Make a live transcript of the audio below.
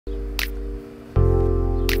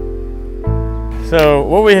So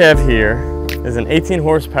what we have here is an 18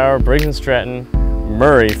 horsepower Briggs & Stratton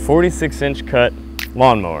Murray 46-inch cut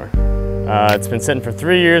lawnmower. It's been sitting for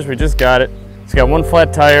 3 years. We just got it. It's got one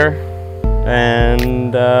flat tire,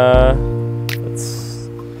 and let's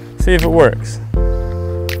see if it works.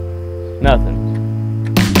 Nothing.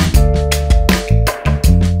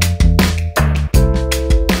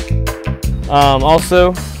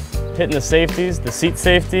 Also, hitting the safeties, the seat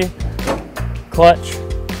safety, clutch,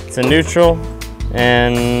 it's in neutral,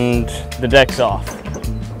 and the deck's off.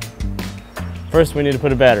 First, we need to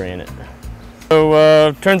put a battery in it.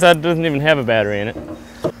 So, turns out it doesn't even have a battery in it.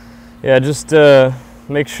 Yeah, just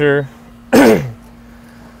make sure,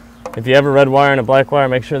 if you have a red wire and a black wire,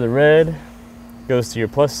 make sure the red goes to your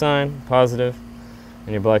plus sign, positive,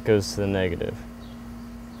 and your black goes to the negative.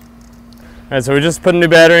 All right, so we just put a new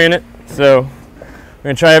battery in it. So we're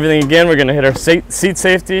gonna try everything again. We're gonna hit our seat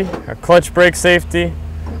safety, our clutch brake safety,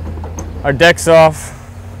 our deck's off.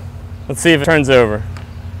 Let's see if it turns over.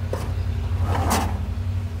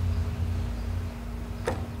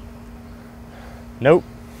 Nope.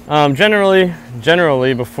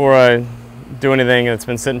 Generally, before I do anything that's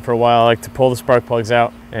been sitting for a while, I like to pull the spark plugs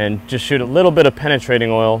out and just shoot a little bit of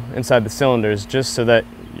penetrating oil inside the cylinders, just so that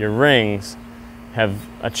your rings have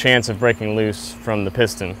a chance of breaking loose from the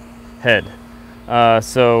piston head.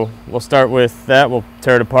 So we'll start with that. We'll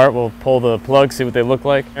tear it apart. We'll pull the plugs, see what they look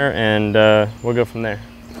like, and we'll go from there.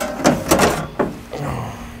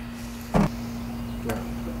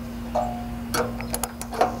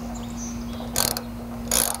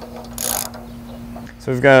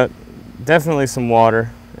 So we've got definitely some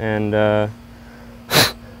water, and other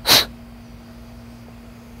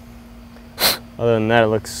than that, it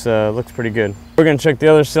looks pretty good. We're gonna check the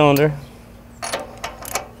other cylinder.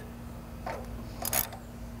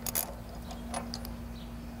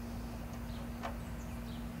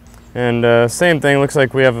 And same thing, looks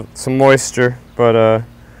like we have some moisture, but other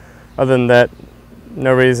than that,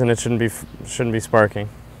 no reason it shouldn't be sparking.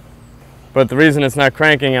 But the reason it's not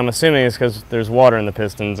cranking, I'm assuming, is because there's water in the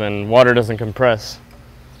pistons, and water doesn't compress.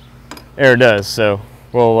 Air does, so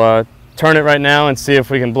we'll turn it right now and see if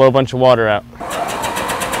we can blow a bunch of water out.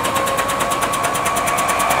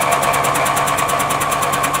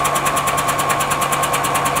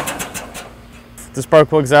 If the spark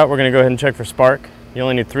plug's out, we're going to go ahead and check for spark. You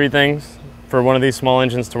only need 3 things for one of these small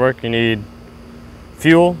engines to work. You need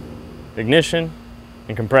fuel, ignition,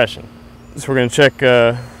 and compression. So we're going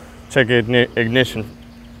to check ignition.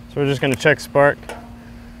 So we're just going to check spark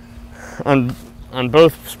on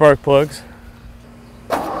both spark plugs.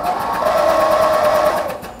 All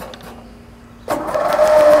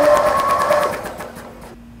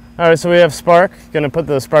right, so we have spark. Going to put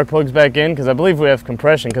the spark plugs back in because I believe we have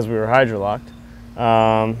compression because we were hydrolocked.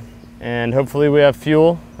 And hopefully we have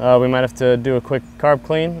fuel. We might have to do a quick carb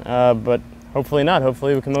clean, but hopefully not.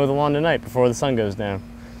 Hopefully we can mow the lawn tonight before the sun goes down.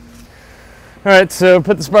 All right, so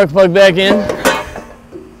put the spark plug back in.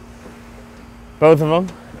 Both of them.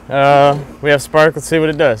 We have spark. Let's see what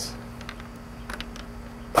it does.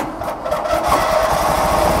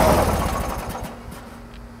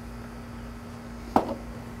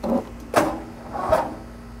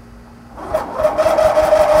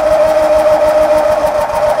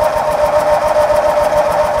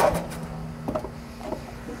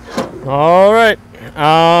 All right,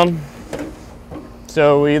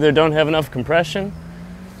 so we either don't have enough compression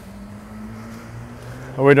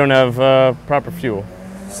or we don't have proper fuel.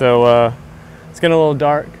 So it's getting a little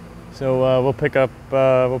dark, so we'll pick up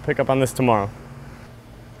on this tomorrow.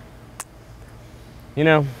 You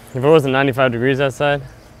know, if it wasn't 95 degrees outside,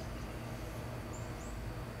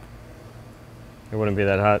 it wouldn't be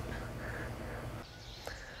that hot.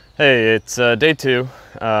 Hey, it's day 2.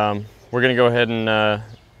 We're gonna go ahead and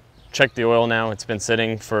check the oil now. It's been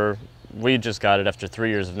sitting for, we just got it after 3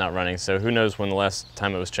 years of not running, so who knows when the last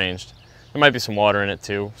time it was changed. There might be some water in it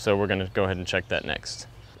too, so we're gonna go ahead and check that next.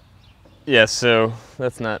 Yeah, so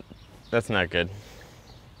that's not good.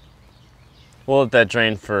 We'll let that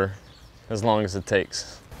drain for as long as it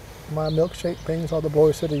takes. My milkshake brings all the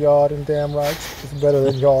boys to the yard, and damn right, it's better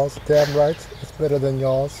than yours. Damn right, it's better than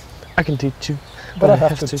yours. I can teach you, but I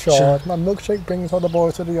have to charge. My milkshake brings all the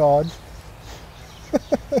boys to the yard.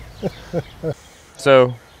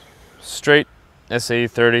 So, straight SAE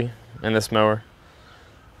 30 in this mower,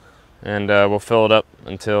 and we'll fill it up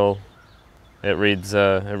until it reads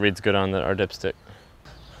good on our dipstick.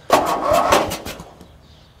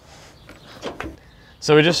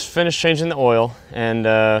 So we just finished changing the oil, and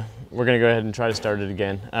we're gonna go ahead and try to start it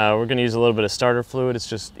again. We're gonna use a little bit of starter fluid. It's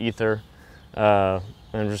just ether,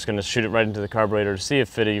 and I'm just going to shoot it right into the carburetor to see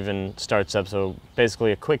if it even starts up. So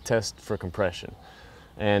basically a quick test for compression.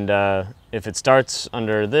 And if it starts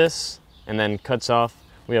under this and then cuts off,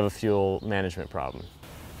 we have a fuel management problem.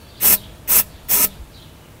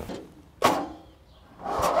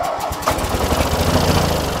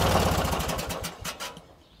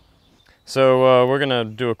 So we're gonna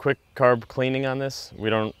do a quick carb cleaning on this.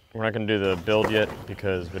 We're not gonna do the build yet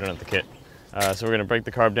because we don't have the kit. So we're gonna break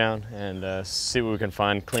the carb down and see what we can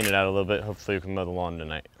find, clean it out a little bit. Hopefully we can mow the lawn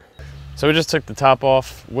tonight. So we just took the top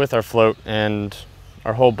off with our float, and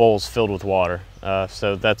our whole bowl's filled with water.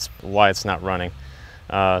 So that's why it's not running.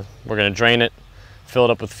 We're gonna drain it, fill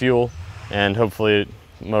it up with fuel, and hopefully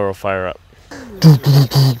the mower will fire up. Putting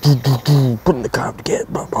the carb together.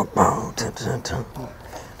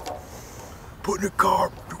 Putting the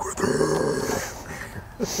carb together.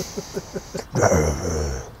 Sounds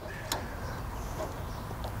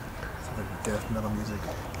like death metal music.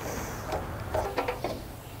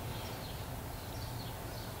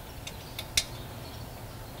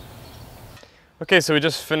 Okay, so we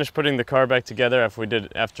just finished putting the car back together after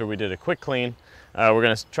we did a quick clean. We're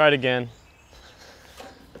gonna try it again.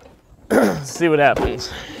 See what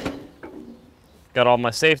happens. Got all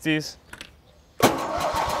my safeties.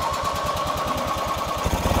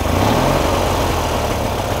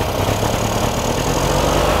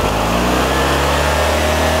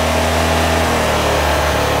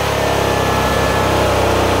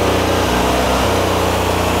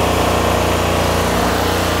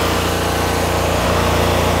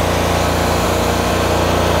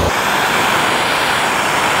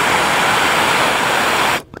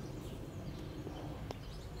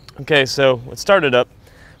 Okay, so it started up,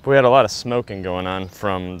 but we had a lot of smoking going on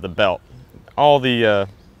from the belt. All the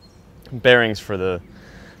bearings for the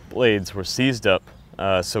blades were seized up,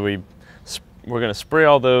 so we're going to spray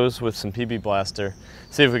all those with some PB Blaster,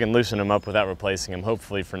 see if we can loosen them up without replacing them,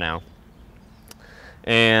 hopefully for now.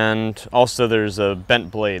 And also there's a bent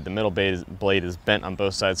blade. The middle blade is bent on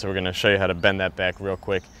both sides, so we're going to show you how to bend that back real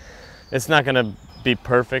quick. It's not going to be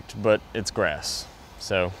perfect, but it's grass,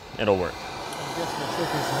 so it'll work. I guess my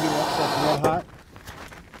chickens heat up something real hot.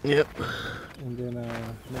 Yep. And then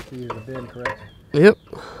make sure you use the bend, correct? Yep.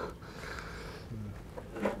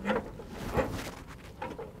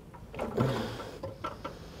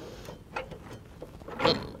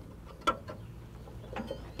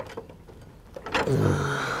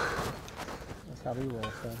 That's how we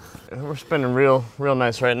roll, son. We're spinning real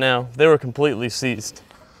nice right now. They were completely seized.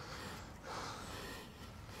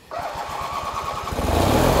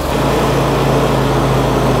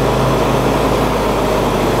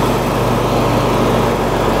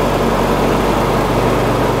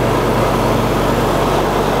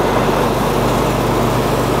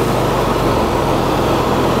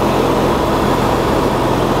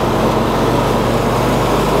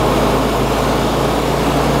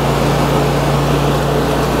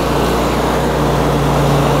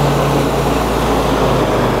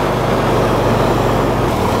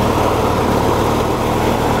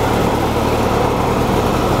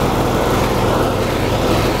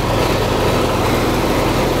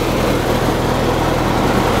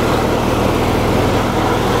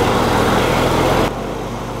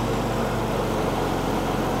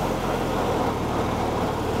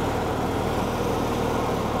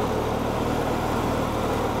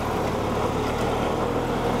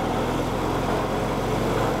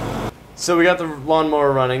 So we got the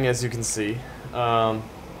lawnmower running, as you can see.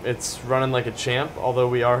 It's running like a champ, although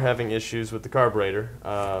we are having issues with the carburetor,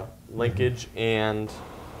 linkage, and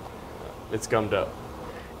it's gummed up.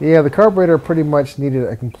 Yeah, the carburetor pretty much needed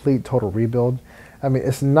a complete total rebuild. I mean,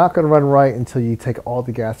 it's not going to run right until you take all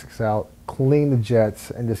the gaskets out, clean the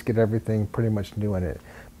jets, and just get everything pretty much new in it.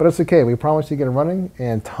 But it's okay. We promised to get it running,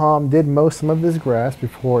 and Tom did mow some of this grass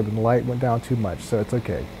before the light went down too much, so it's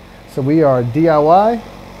okay. So we are DIY.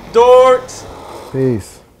 DORKZ!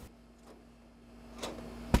 Peace.